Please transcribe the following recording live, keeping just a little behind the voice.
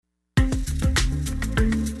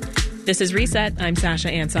This is Reset. I'm Sasha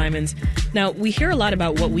Ann Simons. Now, we hear a lot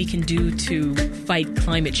about what we can do to fight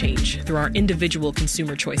climate change through our individual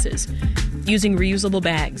consumer choices. Using reusable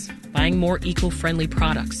bags, buying more eco-friendly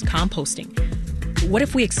products, composting. What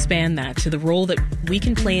if we expand that to the role that we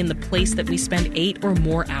can play in the place that we spend 8 or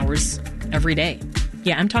more hours every day?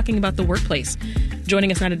 Yeah, I'm talking about the workplace.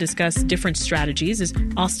 Joining us now to discuss different strategies is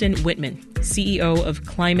Austin Whitman, CEO of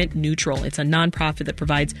Climate Neutral. It's a nonprofit that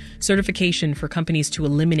provides certification for companies to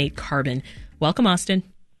eliminate carbon. Welcome, Austin.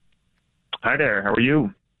 Hi there. How are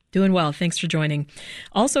you? Doing well. Thanks for joining.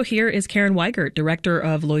 Also here is Karen Weigert, director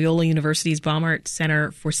of Loyola University's Baumert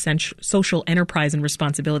Center for Social Enterprise and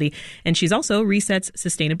Responsibility. And she's also Reset's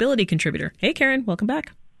sustainability contributor. Hey, Karen. Welcome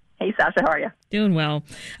back. Hey, Sasha, how are you? Doing well.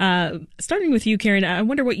 Starting with you, Karen, I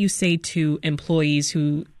wonder what you say to employees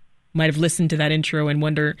who might have listened to that intro and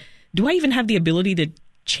wonder, do I even have the ability to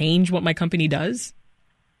change what my company does?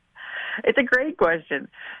 It's a great question.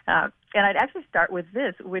 And I'd actually start with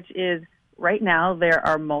this, which is right now there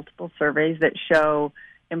are multiple surveys that show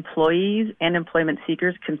employees and employment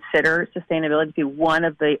seekers consider sustainability to be one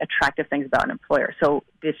of the attractive things about an employer. So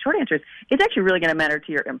the short answer is it's actually really going to matter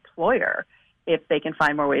to your employer if they can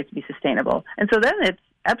find more ways to be sustainable. And so then it's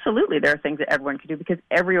absolutely there are things that everyone can do because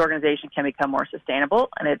every organization can become more sustainable,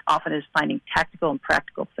 and it often is finding tactical and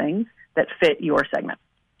practical things that fit your segment.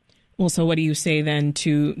 Well, so what do you say then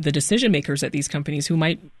to the decision makers at these companies who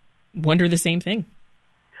might wonder the same thing?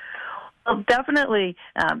 Well, definitely,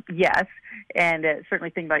 yes, and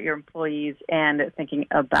certainly think about your employees and thinking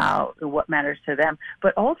about what matters to them.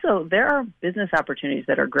 But also, there are business opportunities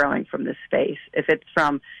that are growing from this space. If it's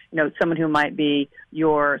from, someone who might be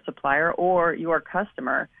your supplier or your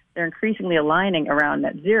customer, they're increasingly aligning around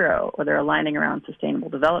net zero, or they're aligning around sustainable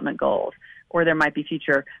development goals, or there might be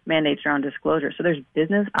future mandates around disclosure. So there's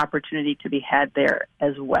business opportunity to be had there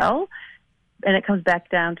as well. And it comes back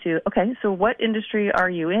down to, okay, so what industry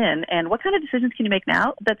are you in and what kind of decisions can you make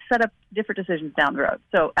now that set up different decisions down the road?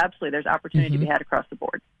 So absolutely, there's opportunity to be had across the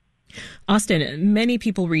board. Austin, many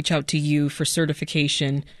people reach out to you for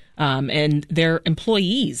certification and they're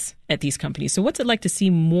employees at these companies. So what's it like to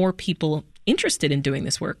see more people interested in doing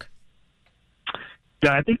this work?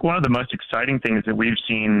 Yeah, I think one of the most exciting things that we've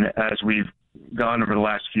seen as we've gone over the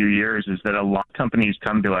last few years is that a lot of companies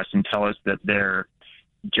come to us and tell us that their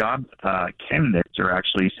job candidates are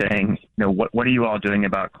actually saying, what are you all doing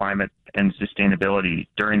about climate and sustainability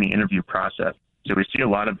during the interview process? So we see a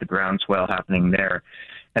lot of the groundswell happening there.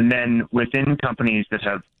 And then within companies that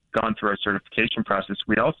have gone through our certification process,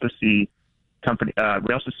 we also see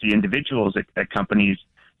individuals at companies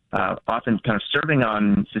often kind of serving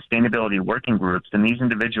on sustainability working groups. And these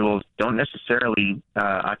individuals don't necessarily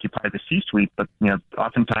occupy the C-suite, but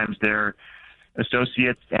oftentimes they're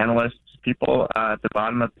associates, analysts, people at the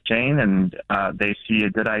bottom of the chain, and they see a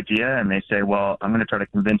good idea and they say, well, I'm going to try to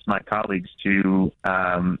convince my colleagues to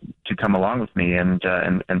come along with me and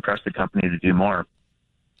press the company to do more.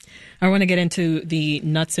 I want to get into the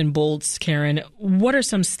nuts and bolts, Karen. What are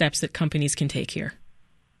some steps that companies can take here?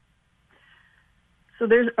 So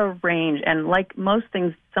there's a range, and like most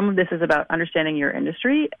things, some of this is about understanding your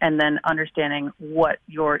industry and then understanding what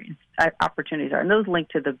your opportunities are. And those link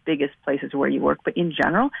to the biggest places where you work. But in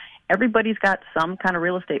general, everybody's got some kind of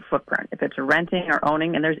real estate footprint, if it's renting or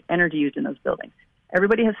owning, and there's energy used in those buildings.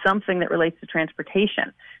 Everybody has something that relates to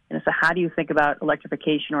transportation. And so how do you think about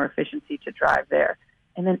electrification or efficiency to drive there?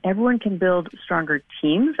 And then everyone can build stronger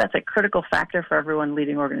teams. That's a critical factor for everyone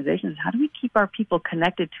leading organizations. How do we keep our people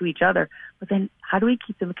connected to each other? But then how do we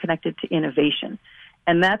keep them connected to innovation?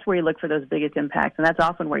 And that's where you look for those biggest impacts. And that's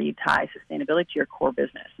often where you tie sustainability to your core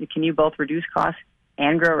business. Can you both reduce costs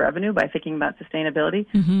and grow revenue by thinking about sustainability?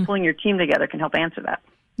 Pulling your team together can help answer that.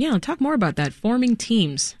 Yeah, talk more about that. Forming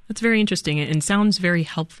teams. That's very interesting and sounds very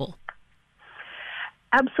helpful.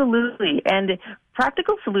 Absolutely. And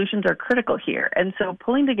practical solutions are critical here. And so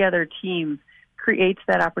pulling together teams creates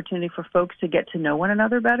that opportunity for folks to get to know one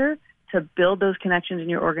another better, to build those connections in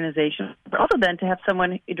your organization, but also then to have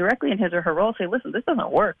someone directly in his or her role say, listen, this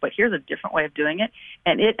doesn't work, but here's a different way of doing it,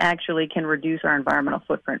 and it actually can reduce our environmental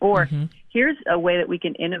footprint. Or here's a way that we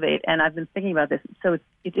can innovate, and I've been thinking about this. So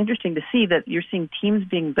it's interesting to see that you're seeing teams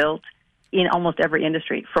being built in almost every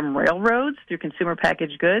industry, from railroads through consumer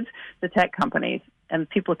packaged goods to tech companies. And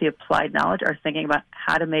people with the applied knowledge are thinking about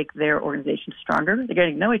how to make their organizations stronger. They're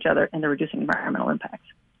getting to know each other, and they're reducing environmental impacts.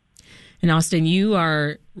 And Austin, you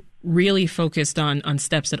are really focused on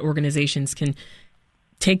steps that organizations can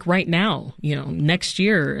take right now, next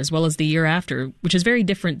year as well as the year after, which is very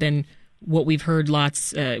different than what we've heard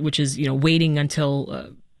lots, which is, waiting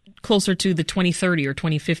until closer to the 2030 or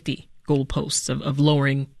 2050 goalposts of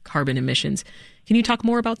lowering carbon emissions. Can you talk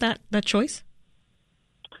more about that choice?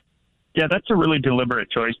 Yeah, that's a really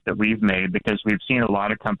deliberate choice that we've made because we've seen a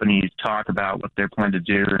lot of companies talk about what they plan to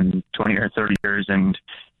do in 20 or 30 years. And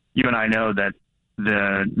you and I know that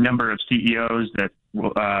the number of CEOs that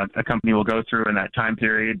a company will go through in that time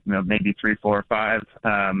period, maybe 3, 4, 5.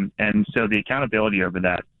 And so the accountability over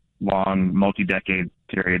that long multi-decade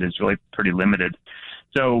period is really pretty limited.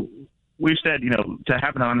 So we've said, to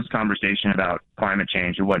have an honest conversation about climate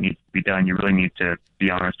change and what needs to be done, you really need to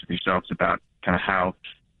be honest with yourselves about kind of how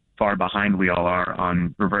far behind we all are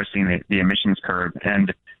on reversing the emissions curve.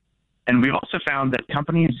 And we've also found that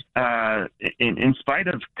companies, in spite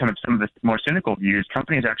of kind of some of the more cynical views,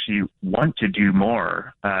 companies actually want to do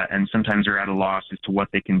more, and sometimes are at a loss as to what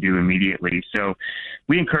they can do immediately. So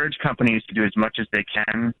we encourage companies to do as much as they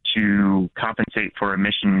can to compensate for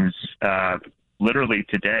emissions literally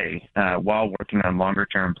today, while working on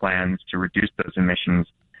longer-term plans to reduce those emissions.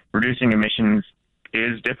 Reducing emissions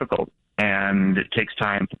is difficult. And it takes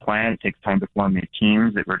time to plan. It takes time to form these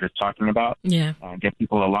teams that we're just talking about. Yeah. Get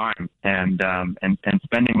people aligned, and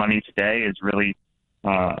spending money today is really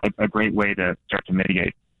a great way to start to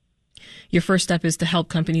mitigate. Your first step is to help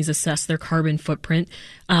companies assess their carbon footprint,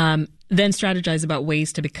 then strategize about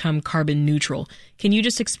ways to become carbon neutral. Can you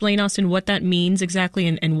just explain, Austin, what that means exactly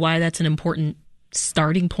and why that's an important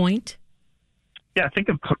starting point? Yeah, think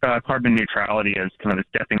of carbon neutrality as kind of a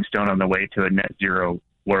stepping stone on the way to a net zero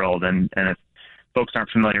world. And if folks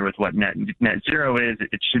aren't familiar with what net zero is,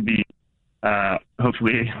 it should be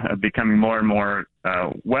hopefully becoming more and more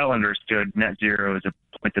well understood. Net zero is a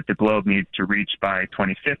point that the globe needs to reach by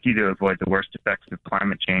 2050 to avoid the worst effects of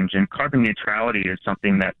climate change. And carbon neutrality is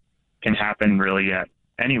something that can happen really at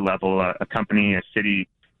any level, a company, a city,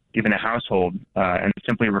 even a household, and it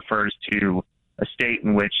simply refers to a state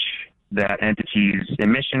in which that entity's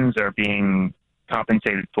emissions are being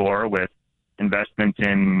compensated for with investments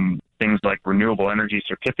in things like renewable energy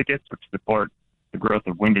certificates, which support the growth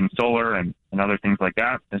of wind and solar and other things like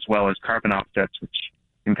that, as well as carbon offsets, which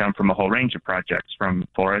can come from a whole range of projects, from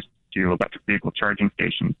forests to electric vehicle charging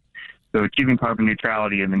stations. So achieving carbon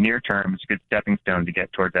neutrality in the near term is a good stepping stone to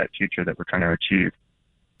get toward that future that we're trying to achieve.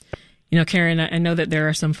 Karen, I know that there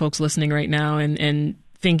are some folks listening right now and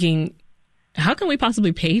thinking, how can we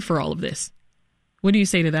possibly pay for all of this? What do you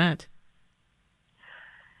say to that?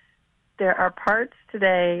 There are parts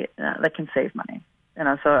today that can save money.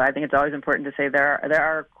 So I think it's always important to say there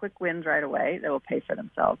are quick wins right away that will pay for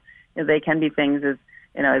themselves. They can be things as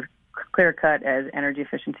clear cut as energy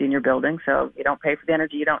efficiency in your building, so you don't pay for the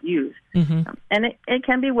energy you don't use. Mm-hmm. And it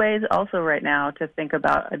can be ways also right now to think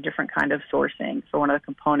about a different kind of sourcing for one of the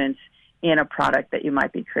components in a product that you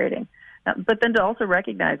might be creating. But then to also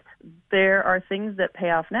recognize there are things that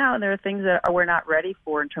pay off now, and there are things that we're not ready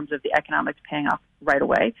for in terms of the economics paying off right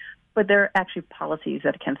away. But there are actually policies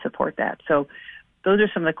that can support that. So those are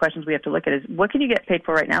some of the questions we have to look at is what can you get paid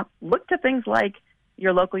for right now? Look to things like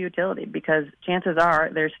your local utility, because chances are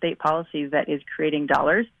there's state policies that is creating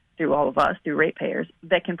dollars through all of us, through ratepayers,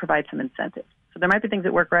 that can provide some incentives. So there might be things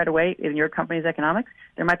that work right away in your company's economics.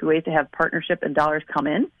 There might be ways to have partnership and dollars come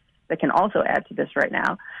in that can also add to this right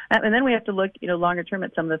now. And then we have to look, longer term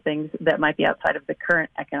at some of the things that might be outside of the current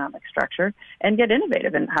economic structure and get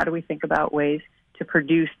innovative. And how do we think about ways to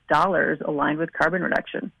produce dollars aligned with carbon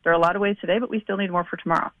reduction? There are a lot of ways today, but we still need more for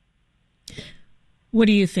tomorrow. What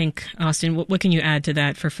do you think, Austin? What can you add to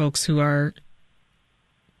that for folks who are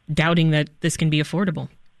doubting that this can be affordable?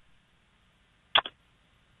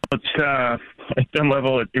 At some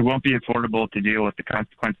level, it won't be affordable to deal with the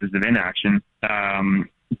consequences of inaction.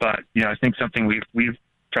 But I think something we've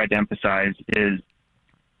tried to emphasize is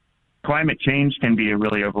climate change can be a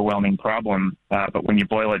really overwhelming problem. But when you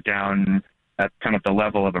boil it down at kind of the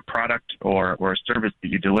level of a product or a service that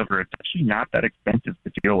you deliver, it's actually not that expensive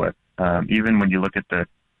to deal with. Even when you look at the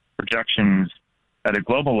projections at a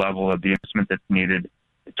global level of the investment that's needed,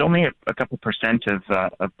 it's only a couple percent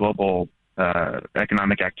of global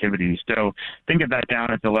economic activity. So think of that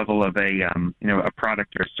down at the level of a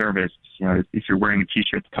product or a service. If you're wearing a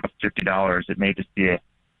T-shirt that costs $50, it may just be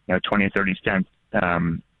 20 or 30 cents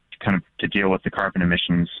kind of to deal with the carbon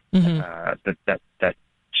emissions that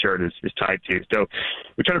shirt is tied to. So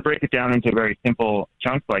we try to break it down into very simple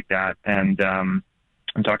chunks like that and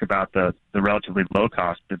talk about the relatively low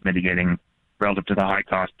cost of mitigating relative to the high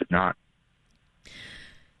cost of not.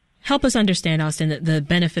 Help us understand, Austin, the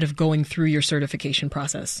benefit of going through your certification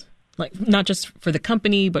process, like not just for the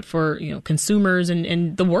company, but for consumers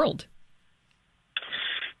and the world.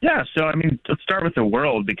 Yeah, so I mean, let's start with the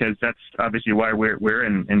world because that's obviously why we're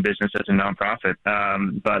in business as a nonprofit.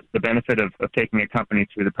 But the benefit of taking a company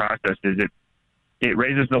through the process is it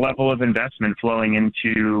raises the level of investment flowing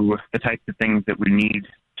into the types of things that we need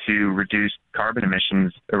to reduce carbon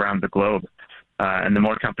emissions around the globe. And the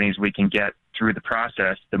more companies we can get through the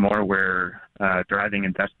process, the more we're driving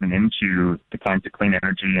investment into the kinds of clean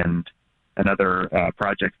energy and other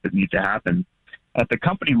projects that need to happen. At the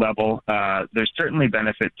company level, there's certainly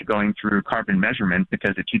benefit to going through carbon measurement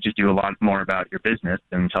because it teaches you a lot more about your business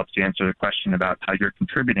and helps you answer the question about how you're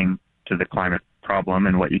contributing to the climate problem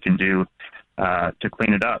and what you can do to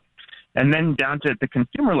clean it up. And then down to the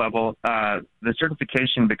consumer level, the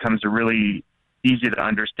certification becomes a really easy to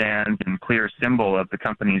understand and clear symbol of the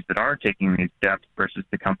companies that are taking these steps versus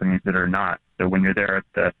the companies that are not. So when you're there at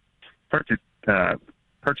the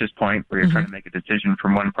purchase point where you're trying to make a decision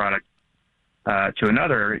from one product to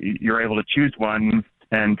another, you're able to choose one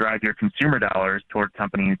and drive your consumer dollars toward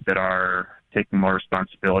companies that are taking more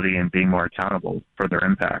responsibility and being more accountable for their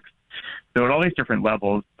impacts. So at all these different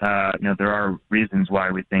levels, there are reasons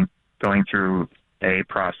why we think going through a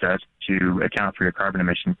process to account for your carbon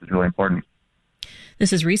emissions is really important.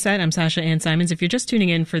 This is Reset. I'm Sasha Ann Simons. If you're just tuning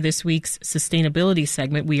in for this week's sustainability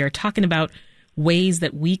segment, we are talking about ways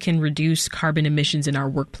that we can reduce carbon emissions in our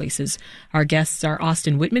workplaces. Our guests are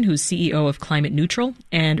Austin Whitman, who's CEO of Climate Neutral,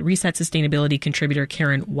 and Reset Sustainability contributor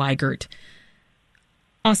Karen Weigert.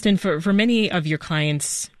 Austin, for many of your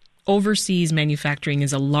clients, overseas manufacturing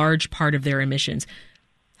is a large part of their emissions.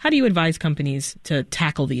 How do you advise companies to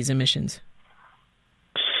tackle these emissions?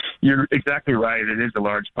 You're exactly right. It is a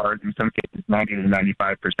large part. In some cases, 90 to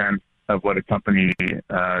 95% of what a company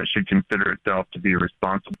should consider itself to be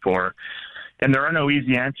responsible for. And there are no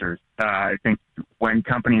easy answers. I think when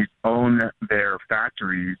companies own their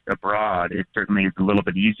factories abroad, it certainly is a little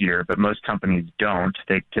bit easier, but most companies don't.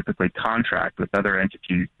 They typically contract with other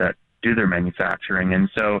entities that do their manufacturing. And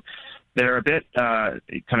so they're a bit kind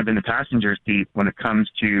of in the passenger seat when it comes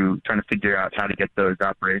to trying to figure out how to get those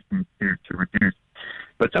operations to reduce.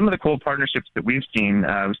 But some of the cool partnerships that we've seen,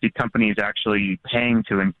 we see companies actually paying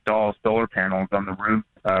to install solar panels on the roof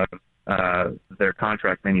of their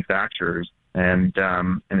contract manufacturers and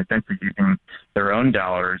essentially using their own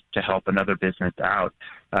dollars to help another business out.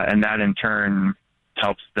 And that in turn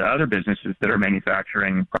helps the other businesses that are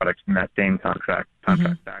manufacturing products in that same contract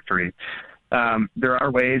factory. There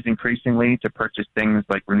are ways increasingly to purchase things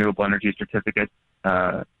like renewable energy certificates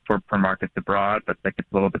for markets abroad, but that gets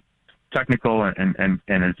a little bit technical and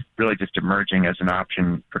is really just emerging as an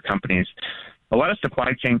option for companies. A lot of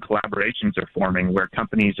supply chain collaborations are forming where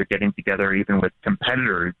companies are getting together even with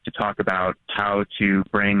competitors to talk about how to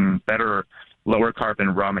bring better, lower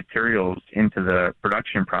carbon raw materials into the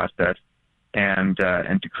production process and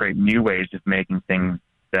to create new ways of making things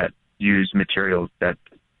that use materials that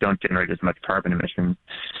don't generate as much carbon emissions.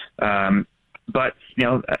 But,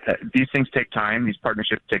 these things take time. These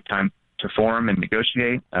partnerships take time to form and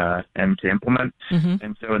negotiate and to implement.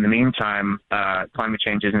 And so in the meantime, climate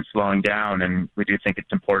change isn't slowing down, and we do think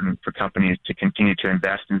it's important for companies to continue to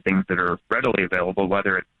invest in things that are readily available,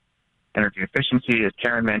 whether it's energy efficiency, as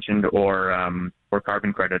Karen mentioned, or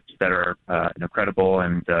carbon credits that are credible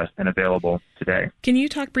and available today. Can you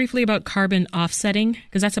talk briefly about carbon offsetting?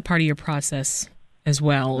 Because that's a part of your process as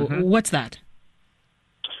well. What's that?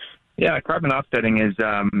 Yeah, carbon offsetting is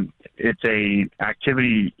it's a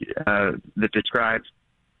activity that describes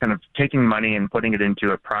kind of taking money and putting it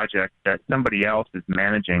into a project that somebody else is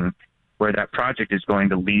managing, where that project is going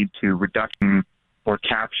to lead to reduction or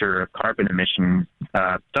capture of carbon emissions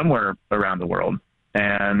somewhere around the world.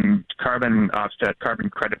 And carbon offset, carbon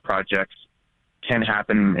credit projects can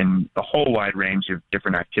happen in a whole wide range of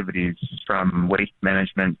different activities, from waste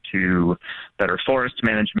management to better forest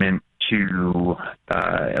management to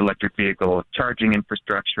electric vehicle charging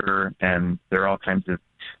infrastructure. And there are all kinds of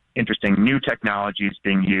interesting new technologies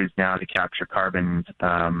being used now to capture carbon.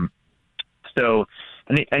 So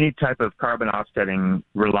any type of carbon offsetting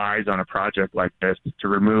relies on a project like this to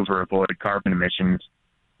remove or avoid carbon emissions.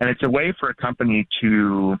 And it's a way for a company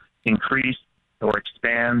to increase or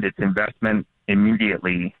expand its investment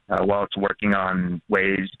immediately while it's working on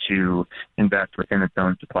ways to invest within its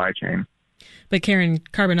own supply chain. But Karen,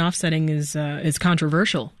 carbon offsetting is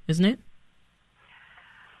controversial, isn't it?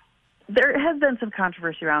 There has been some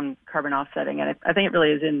controversy around carbon offsetting, and I think it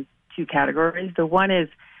really is in two categories. The one is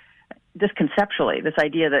just conceptually, this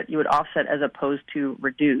idea that you would offset as opposed to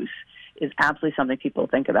reduce is absolutely something people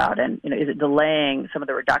think about. And is it delaying some of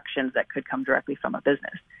the reductions that could come directly from a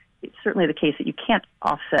business? It's certainly the case that you can't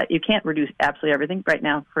offset, you can't reduce absolutely everything. Right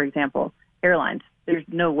now, for example, airlines, there's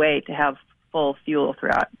no way to have full fuel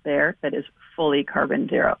throughout there that is fully carbon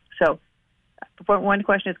zero. So one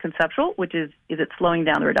question is conceptual, which is it slowing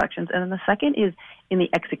down the reductions? And then the second is in the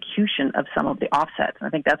execution of some of the offsets. And I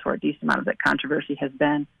think that's where a decent amount of the controversy has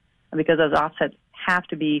been, because those offsets have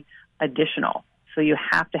to be additional. So you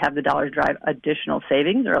have to have the dollars drive additional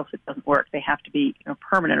savings, or else it doesn't work. They have to be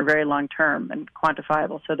permanent or very long term and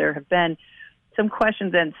quantifiable. So there have been some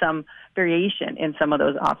questions and some variation in some of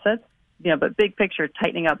those offsets. But big picture,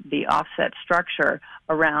 tightening up the offset structure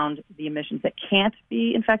around the emissions that can't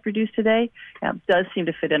be, in fact, reduced today does seem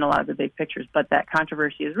to fit in a lot of the big pictures. But that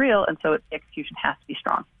controversy is real, and so the execution has to be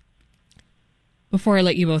strong. Before I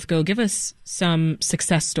let you both go, give us some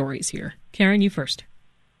success stories here. Karen, you first.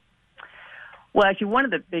 Well, actually, one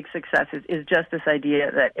of the big successes is just this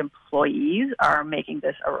idea that employees are making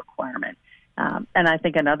this a requirement. And I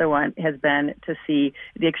think another one has been to see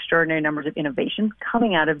the extraordinary numbers of innovations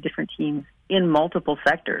coming out of different teams in multiple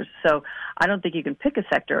sectors. So I don't think you can pick a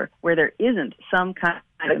sector where there isn't some kind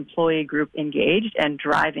of employee group engaged and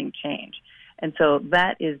driving change. And so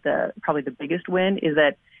that is probably the biggest win, is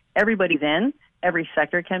that everybody's in, every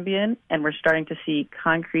sector can be in, and we're starting to see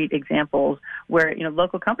concrete examples where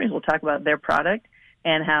local companies will talk about their product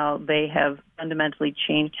and how they have fundamentally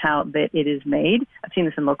changed how it is made. I've seen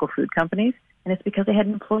this in local food companies, and it's because they had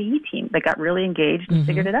an employee team that got really engaged and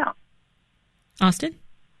figured it out. Austin?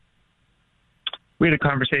 We had a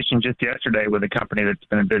conversation just yesterday with a company that's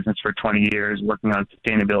been in business for 20 years, working on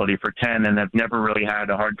sustainability for 10, and have never really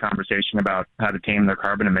had a hard conversation about how to tame their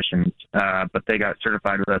carbon emissions. But they got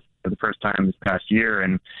certified with us for the first time this past year,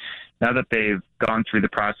 and now that they've gone through the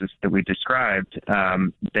process that we described,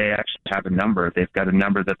 they actually have a number. They've got a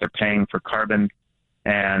number that they're paying for carbon,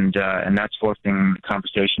 and that's forcing the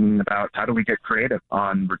conversation about how do we get creative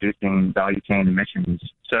on reducing value chain emissions.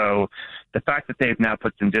 So the fact that they've now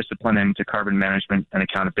put some discipline into carbon management and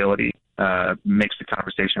accountability makes the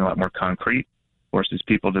conversation a lot more concrete, forces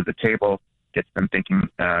people to the table, gets them thinking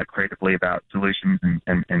creatively about solutions,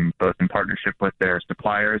 and both in partnership with their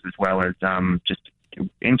suppliers as well as just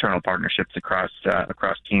internal partnerships across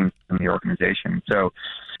teams in the organization. So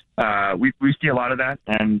we see a lot of that,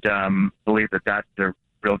 and believe that that's the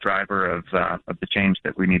real driver of the change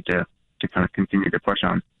that we need to kind of continue to push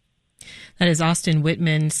on. That is Austin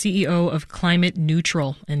Whitman, CEO of Climate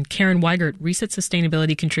Neutral, and Karen Weigert, rReset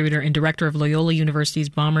Sustainability Contributor and Director of Loyola University's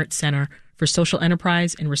Baumert Center for Social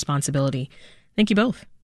Enterprise and Responsibility. Thank you both.